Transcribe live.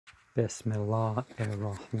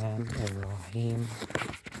Bismillahirrahmanirrahim.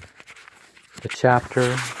 The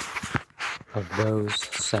chapter of those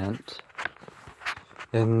sent.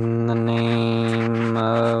 In the name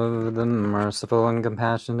of the merciful and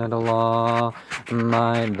compassionate Allah,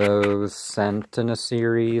 by those sent in a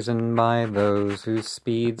series, and by those who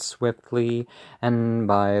speed swiftly, and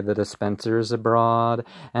by the dispensers abroad,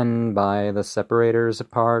 and by the separators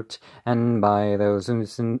apart, and by those who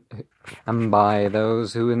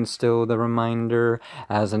instill the reminder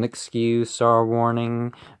as an excuse or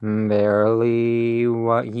warning. Verily,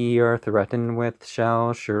 what ye are threatened with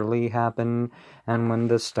shall surely happen, and when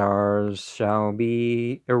the stars shall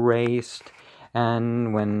be erased,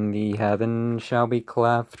 and when the heaven shall be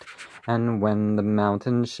cleft, and when the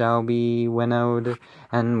mountains shall be winnowed,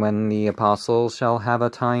 and when the apostles shall have a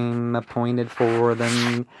time appointed for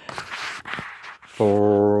them.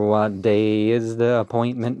 For what day is the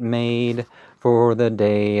appointment made? For the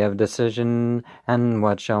day of decision. And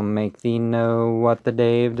what shall make thee know what the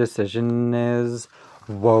day of decision is?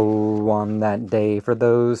 Woe on that day for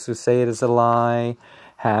those who say it is a lie.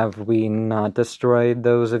 Have we not destroyed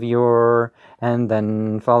those of yore, and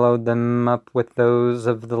then followed them up with those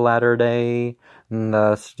of the latter day?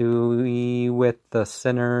 Thus do we with the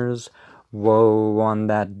sinners. Woe on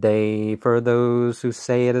that day for those who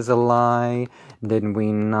say it is a lie. Did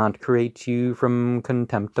we not create you from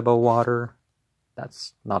contemptible water?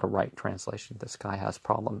 That's not a right translation. This guy has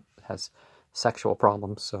sexual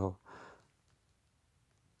problems, so...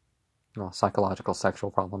 Well, psychological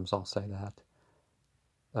sexual problems, I'll say that.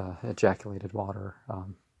 Ejaculated water,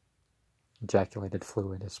 ejaculated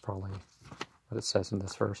fluid is probably what it says in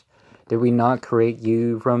this verse. Did we not create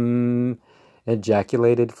you from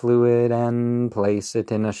ejaculated fluid and place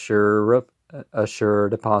it in a sure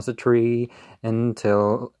depository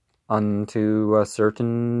unto a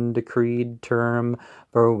certain decreed term?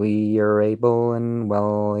 For we are able and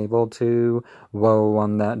well able to. Woe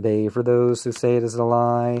on that day for those who say it is a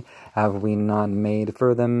lie. Have we not made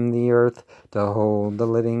for them the earth to hold the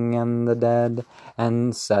living and the dead,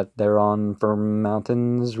 and set thereon firm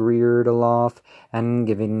mountains reared aloft, and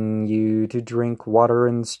giving you to drink water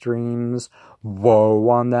in streams? Woe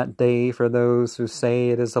on that day for those who say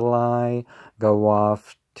it is a lie. Go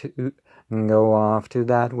off to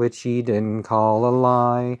that which ye didn't call a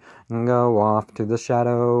lie. Go off to the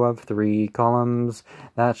shadow of 3 columns,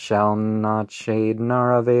 that shall not shade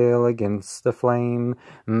nor avail against the flame.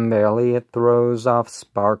 Barely it throws off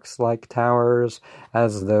sparks like towers,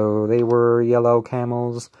 as though they were yellow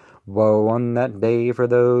camels. Woe on that day for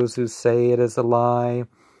those who say it is a lie.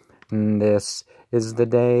 This is the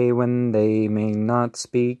day when they may not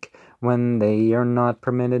speak, when they are not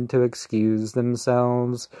permitted to excuse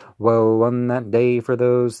themselves. Woe on that day for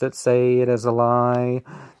those that say it is a lie.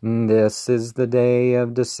 This is the day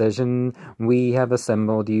of decision. We have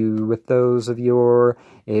assembled you with those of yore.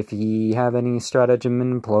 If ye have any stratagem,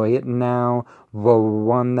 employ it now. Woe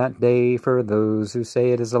on that day for those who say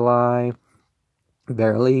it is a lie.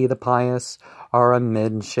 Verily the pious are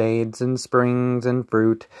amid shades and springs and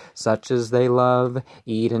fruit, such as they love.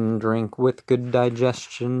 Eat and drink with good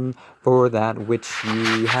digestion for that which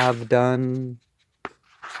ye have done.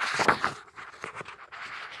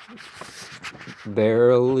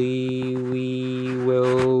 Verily we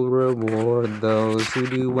will reward those who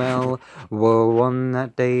do well. Woe on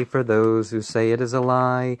that day for those who say it is a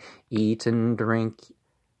lie. Eat and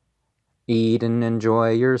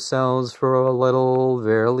enjoy yourselves for a little.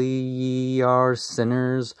 Verily ye are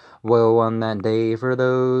sinners. Woe on that day for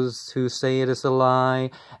those who say it is a lie.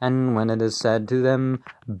 And when it is said to them,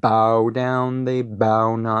 bow down, they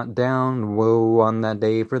bow not down. Woe on that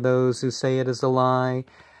day for those who say it is a lie.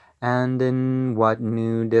 And in what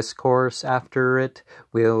new discourse after it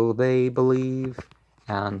will they believe?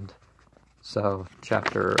 And so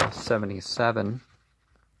chapter 77,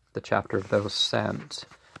 the chapter of those sent,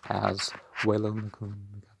 has I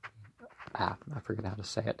forget how to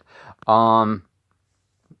say it.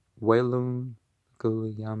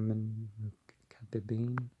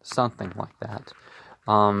 Something like that.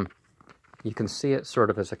 You can see it sort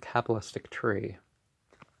of as a Kabbalistic tree.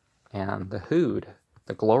 And the Hud,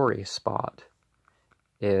 the glory spot,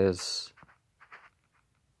 is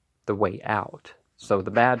the way out. So the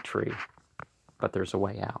bad tree, but there's a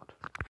way out.